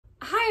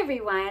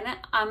everyone.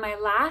 On my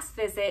last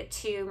visit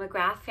to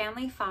McGrath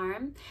Family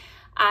Farm,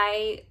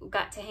 I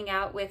got to hang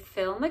out with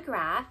Phil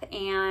McGrath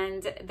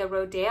and the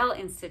Rodale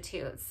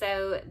Institute.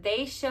 So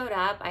they showed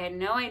up. I had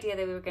no idea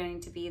they were going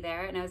to be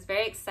there, and I was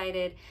very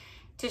excited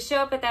to show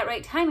up at that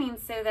right timing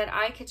so that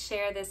I could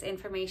share this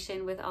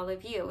information with all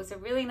of you. It was a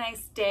really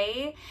nice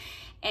day,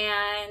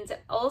 and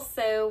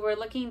also we're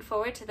looking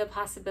forward to the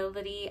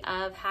possibility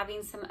of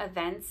having some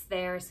events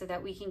there so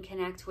that we can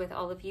connect with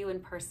all of you in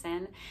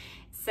person.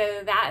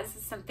 So that is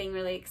something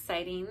really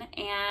exciting.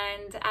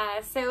 And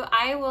so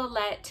I will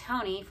let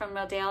Tony from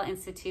Rodale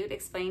Institute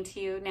explain to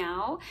you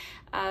now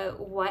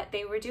what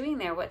they were doing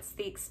there. What's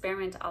the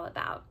experiment all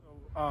about?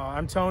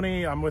 I'm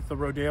Tony. I'm with the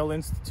Rodale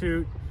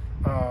Institute.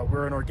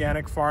 We're an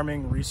organic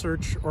farming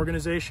research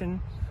organization.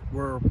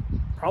 We're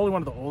probably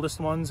one of the oldest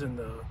ones in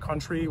the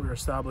country. We were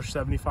established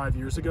 75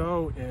 years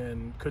ago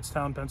in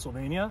Kutztown,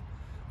 Pennsylvania.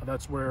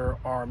 That's where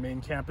our main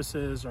campus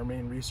is, our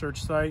main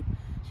research site.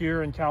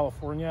 Here in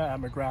California at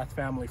McGrath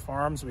Family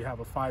Farms, we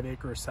have a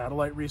 5-acre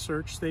satellite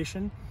research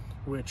station,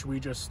 which we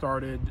just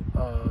started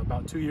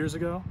about 2 years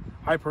ago.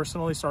 I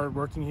personally started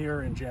working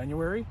here in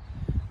January.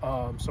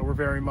 So we're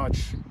very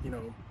much,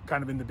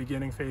 kind of in the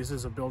beginning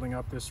phases of building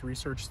up this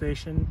research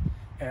station.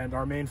 And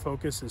our main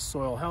focus is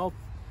soil health.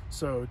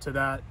 So to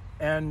that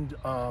end,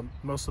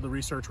 most of the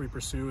research we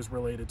pursue is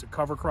related to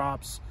cover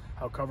crops,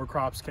 how cover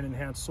crops can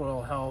enhance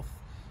soil health,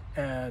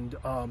 and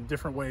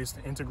different ways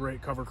to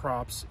integrate cover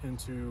crops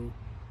into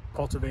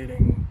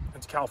cultivating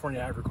into California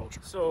agriculture.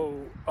 So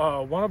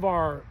one of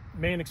our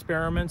main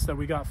experiments that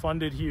we got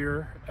funded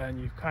here, and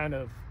you kind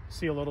of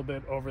see a little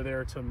bit over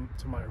there to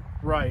my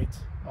right,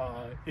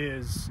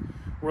 is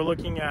we're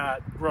looking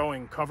at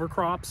growing cover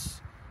crops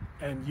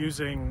and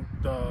using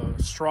the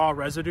straw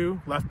residue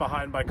left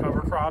behind by cover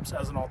crops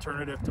as an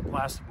alternative to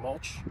plastic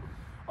mulch.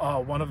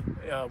 One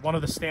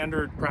of the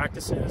standard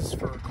practices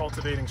for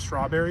cultivating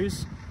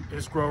strawberries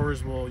is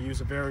growers will use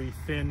a very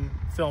thin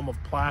film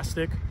of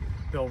plastic.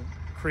 They'll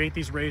create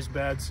these raised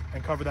beds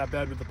and cover that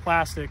bed with the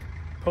plastic,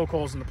 poke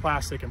holes in the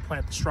plastic, and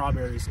plant the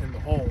strawberries in the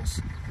holes.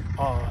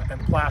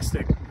 And the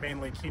plastic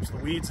mainly keeps the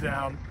weeds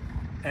down,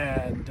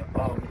 and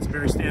it's a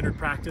very standard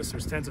practice.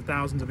 There's tens of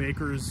thousands of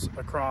acres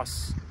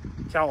across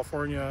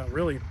California,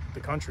 really the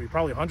country,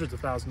 probably hundreds of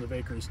thousands of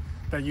acres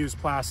that use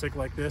plastic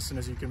like this, and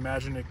as you can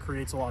imagine, it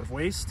creates a lot of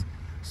waste.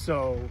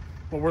 So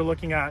what we're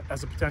looking at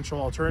as a potential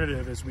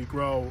alternative is we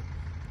grow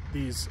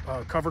these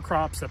cover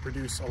crops that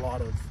produce a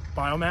lot of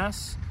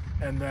biomass,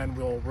 and then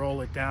we'll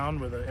roll it down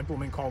with an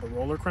implement called a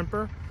roller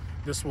crimper.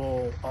 This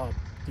will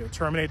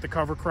terminate the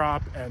cover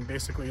crop and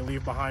basically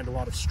leave behind a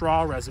lot of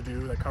straw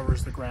residue that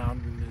covers the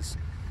ground and is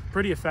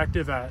pretty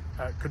effective at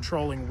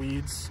controlling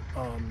weeds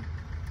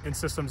in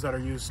systems that are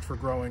used for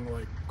growing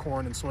like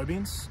corn and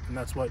soybeans. And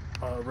that's what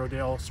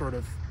Rodale sort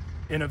of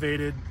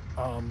innovated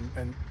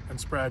and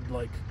spread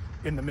like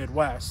in the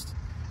Midwest.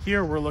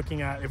 Here we're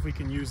looking at if we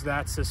can use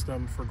that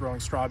system for growing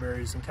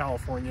strawberries in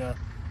California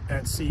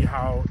and see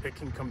how it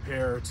can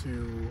compare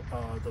to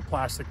the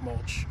plastic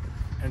mulch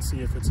and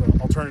see if it's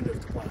an alternative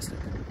to plastic.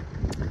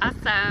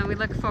 Awesome. We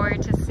look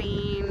forward to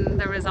seeing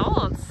the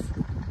results.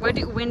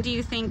 When do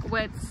you think,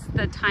 what's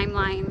the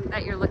timeline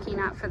that you're looking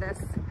at for this?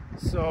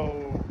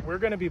 So we're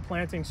going to be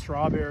planting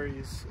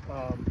strawberries.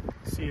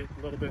 See it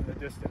a little bit in the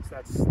distance.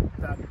 That's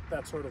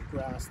that sort of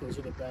grass. Those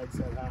are the beds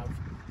that have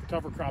the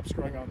cover crops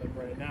growing on them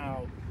right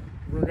now.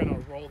 We're going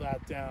to roll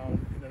that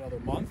down in another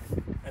month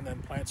and then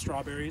plant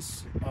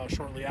strawberries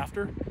shortly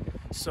after.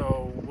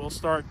 So we'll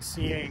start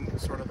seeing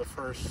sort of the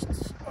first,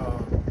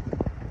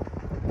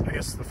 I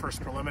guess the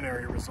first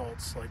preliminary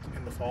results like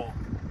in the fall,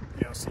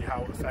 see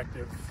how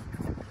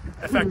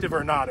effective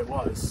or not it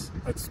was.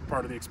 That's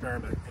part of the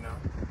experiment,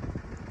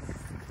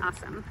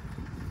 Awesome.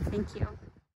 Thank you.